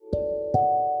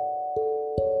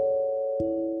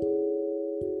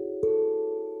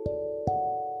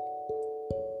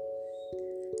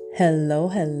Hello,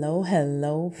 hello,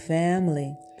 hello,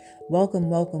 family.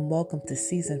 Welcome to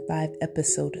season 5,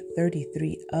 episode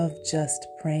 33 of Just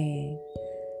Praying.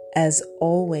 As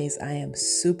always, I am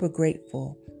super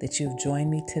grateful that you've joined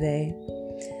me today.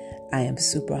 I am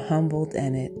super humbled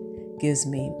and it gives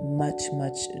me much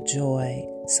joy.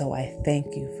 So I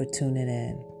thank you for tuning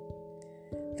in.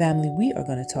 Family, we are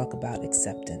going to talk about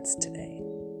acceptance today.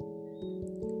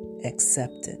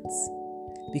 Acceptance.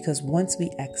 Because once we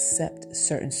accept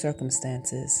certain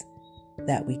circumstances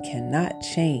that we cannot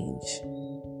change,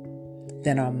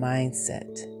 then our mindset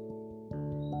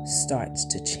starts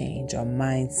to change. Our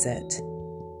mindset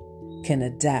can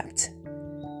adapt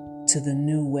to the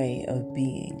new way of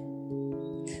being.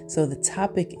 So the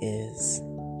topic is,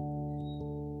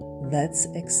 let's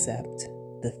accept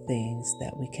the things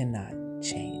that we cannot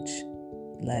change.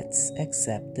 Let's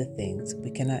accept the things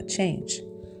we cannot change.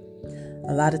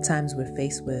 A lot of times we're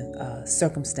faced with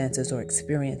circumstances or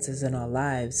experiences in our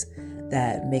lives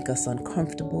that make us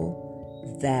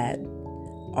uncomfortable, that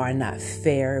are not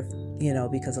fair,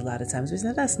 because a lot of times we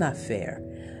say, that's not fair,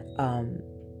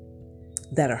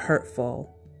 that are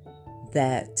hurtful,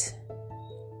 that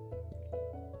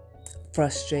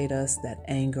frustrate us, that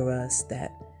anger us,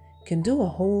 that can do a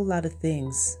whole lot of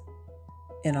things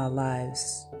in our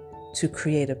lives to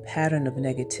create a pattern of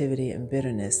negativity and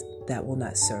bitterness that will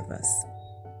not serve us.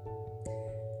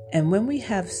 And when we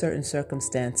have certain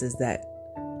circumstances that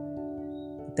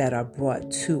are brought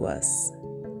to us,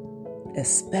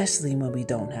 especially when we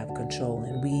don't have control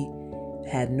and we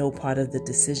had no part of the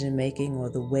decision making or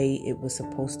the way it was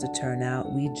supposed to turn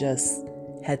out, we just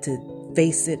had to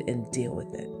face it and deal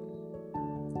with it.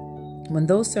 When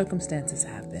those circumstances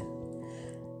happen,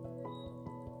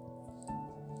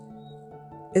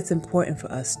 it's important for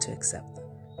us to accept them.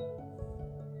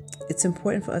 It's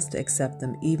important for us to accept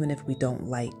them even if we don't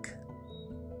like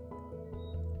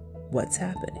what's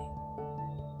happening.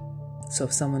 So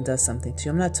if someone does something to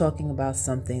you, I'm not talking about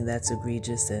something that's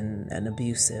egregious and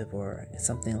abusive or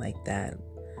something like that.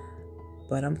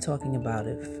 But I'm talking about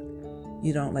if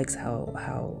you don't like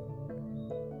how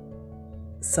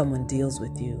someone deals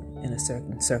with you in a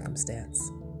certain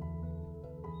circumstance.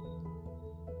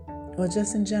 Or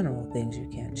just in general, things you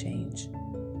can't change.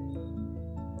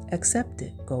 Accept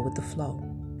it. Go with the flow.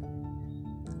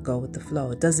 Go with the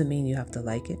flow. It doesn't mean you have to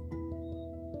like it.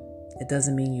 It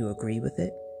doesn't mean you agree with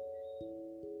it.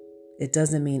 It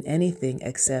doesn't mean anything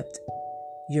except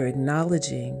you're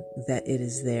acknowledging that it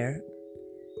is there.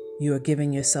 You are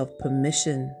giving yourself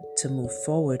permission to move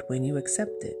forward when you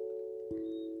accept it.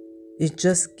 It's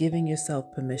just giving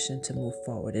yourself permission to move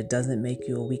forward. It doesn't make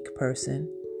you a weak person.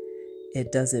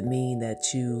 It doesn't mean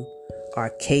that you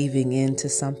are caving into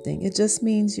something. It just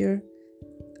means you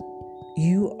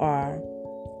are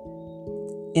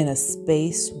in a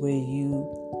space where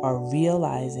you are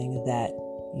realizing that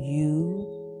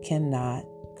you cannot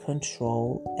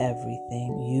control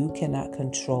everything. You cannot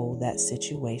control that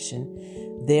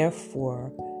situation.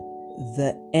 Therefore,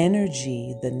 the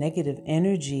negative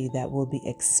energy that will be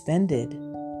expended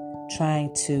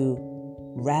trying to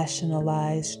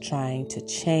rationalize, trying to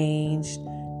change,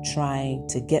 trying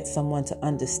to get someone to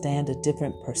understand a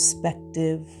different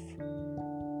perspective,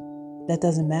 that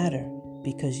doesn't matter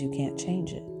because you can't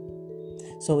change it.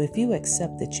 So if you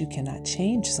accept that you cannot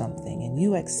change something and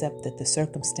you accept that the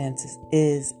circumstances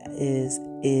is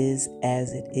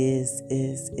as it is,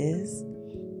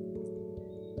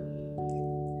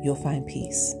 you'll find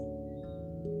peace.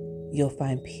 You'll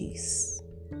find peace.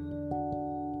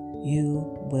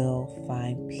 You will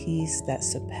find peace that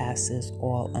surpasses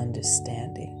all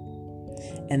understanding.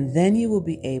 And then you will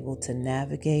be able to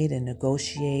navigate and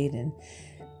negotiate and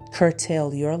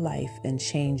curtail your life and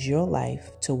change your life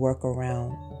to work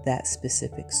around that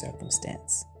specific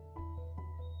circumstance.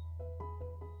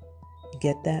 You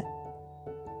get that?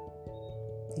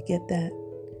 You get that?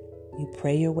 You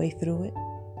pray your way through it.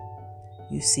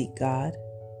 You seek God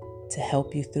to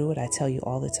help you through it. I tell you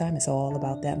all the time, it's all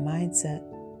about that mindset.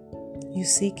 You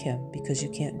seek Him because you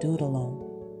can't do it alone,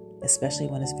 especially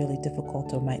when it's really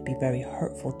difficult or might be very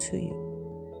hurtful to you.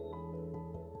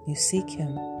 You seek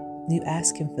Him. You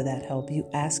ask Him for that help. You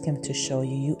ask Him to show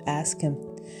you. You ask Him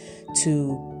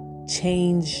to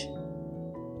change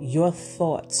your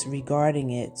thoughts regarding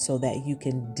it so that you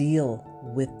can deal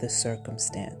with the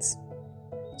circumstance.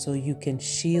 So you can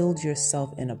shield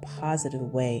yourself in a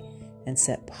positive way and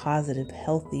set positive,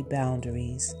 healthy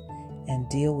boundaries and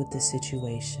deal with the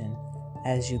situation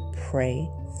as you pray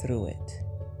through it.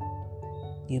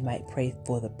 You might pray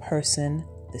for the person,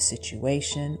 the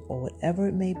situation, or whatever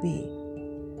it may be,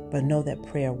 but know that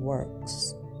prayer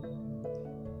works.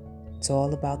 It's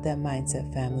all about that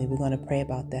mindset, family. We're going to pray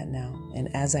about that now. And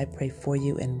as I pray for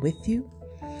you and with you,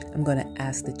 I'm going to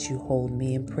ask that you hold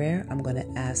me in prayer. I'm going to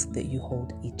ask that you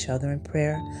hold each other in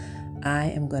prayer. I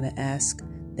am going to ask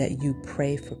that you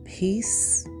pray for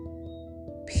peace.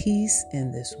 Peace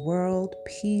in this world,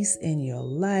 peace in your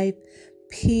life,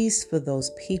 peace for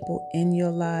those people in your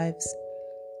lives,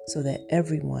 so that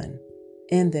everyone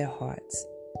in their hearts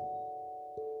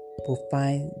will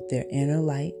find their inner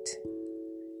light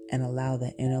and allow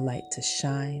that inner light to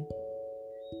shine.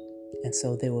 And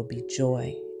so there will be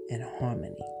joy and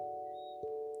harmony.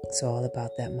 It's all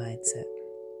about that mindset.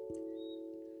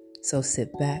 So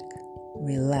sit back,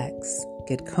 relax,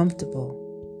 get comfortable,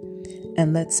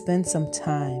 and let's spend some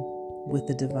time with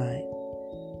the divine.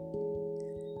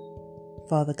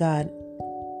 Father God,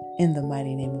 in the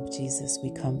mighty name of Jesus,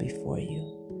 we come before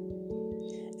you.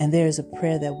 And there is a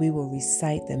prayer that we will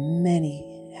recite that many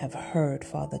have heard,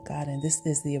 Father God, and this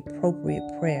is the appropriate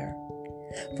prayer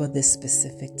for this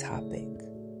specific topic.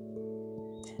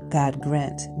 God,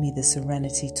 grant me the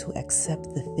serenity to accept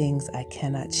the things I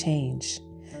cannot change,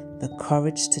 the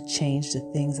courage to change the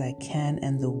things I can,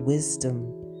 and the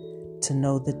wisdom to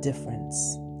know the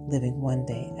difference, living one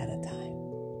day at a time.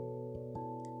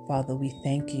 Father, we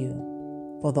thank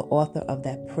you for the author of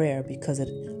that prayer, because it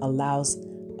allows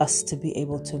us to be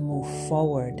able to move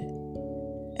forward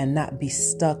and not be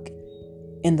stuck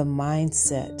in the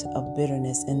mindset of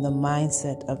bitterness, in the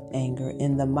mindset of anger,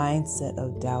 in the mindset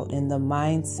of doubt, in the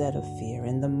mindset of fear,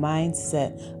 in the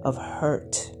mindset of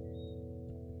hurt.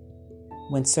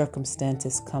 When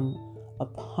circumstances come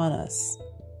upon us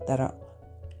that are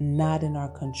not in our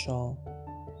control,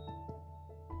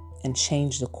 and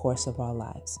change the course of our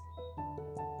lives.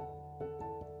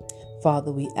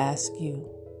 Father, we ask you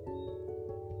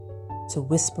to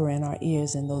whisper in our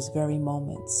ears in those very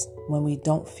moments when we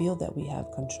don't feel that we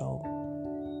have control,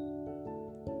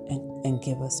 and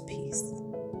give us peace.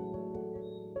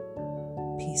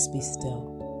 Peace be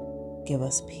still. Give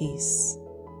us peace.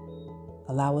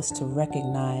 Allow us to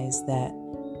recognize that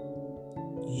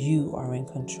you are in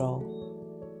control.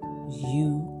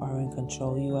 You are in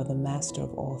control. You are the master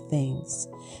of all things.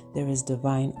 There is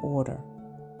divine order,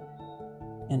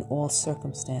 and all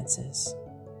circumstances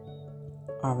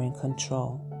are in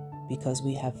control because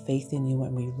we have faith in you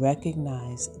and we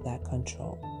recognize that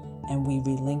control, and we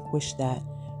relinquish that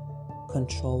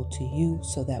control to you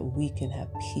so that we can have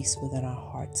peace within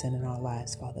our hearts and in our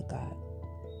lives, Father God.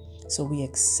 So we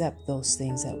accept those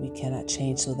things that we cannot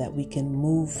change so that we can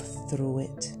move through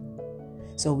it,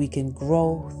 so we can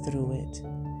grow through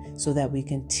it, so that we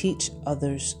can teach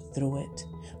others through it.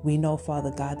 We know,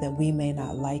 Father God, that we may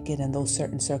not like it, and those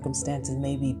certain circumstances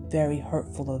may be very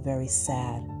hurtful or very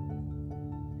sad,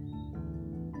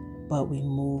 but we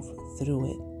move through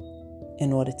it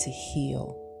in order to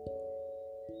heal,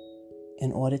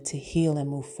 and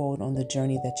move forward on the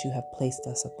journey that you have placed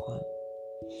us upon.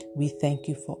 We thank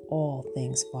you for all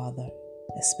things, Father,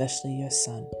 especially your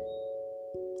Son,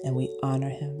 and we honor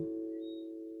him,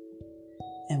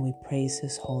 and we praise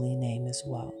his holy name as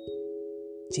well.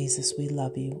 Jesus, we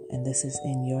love you, and this is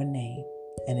in your name,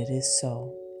 and it is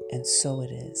so, and so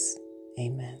it is.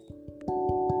 Amen.